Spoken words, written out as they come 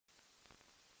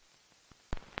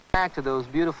Back to those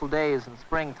beautiful days in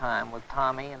springtime with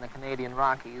Tommy in the Canadian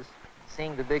Rockies,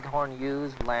 seeing the bighorn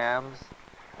ewes, lambs,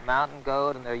 the mountain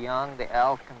goat and their young, the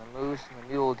elk and the moose and the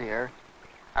mule deer.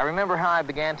 I remember how I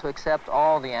began to accept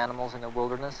all the animals in the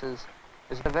wilderness as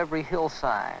of every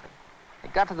hillside.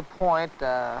 It got to the point,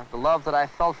 the love that I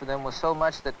felt for them was so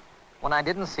much that when I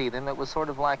didn't see them, it was sort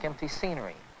of like empty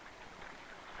scenery.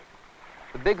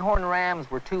 The bighorn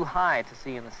rams were too high to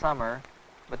see in the summer,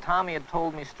 but Tommy had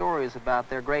told me stories about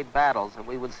their great battles that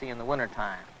we would see in the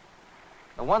wintertime.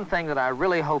 The one thing that I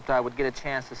really hoped I would get a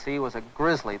chance to see was a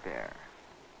grizzly bear.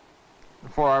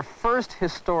 And for our first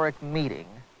historic meeting,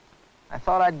 I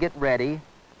thought I'd get ready,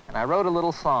 and I wrote a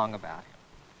little song about him.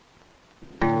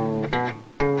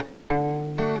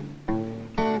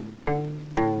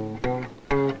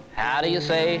 How do you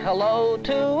say hello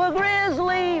to a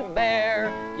grizzly bear?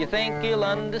 You think he'll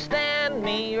understand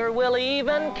me, or will he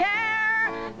even care?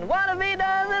 And what if he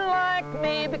doesn't like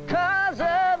me because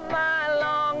of my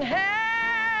long hair?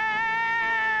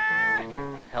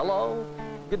 Hello,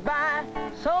 goodbye,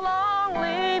 so long,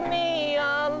 leave me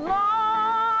alone,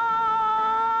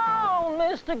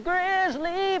 Mr.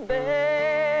 Grizzly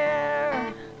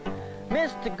Bear,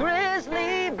 Mr.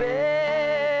 Grizzly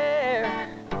Bear,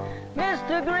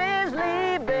 Mr.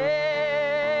 Grizzly Bear.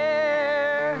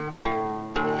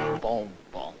 Boom,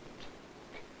 boom.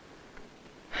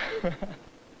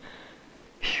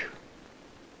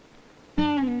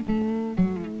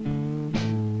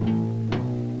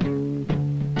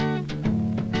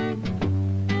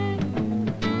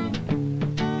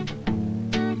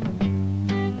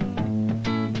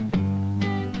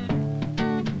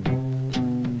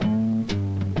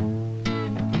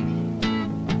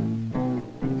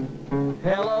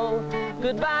 Hello,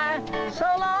 goodbye, so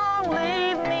long,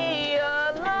 leave me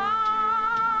alone,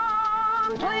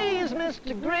 please,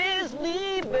 Mr.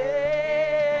 Grizzly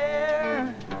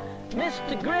Bear,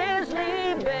 Mr.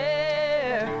 Grizzly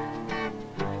Bear,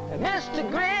 Mr.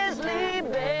 Grizzly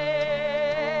Bear.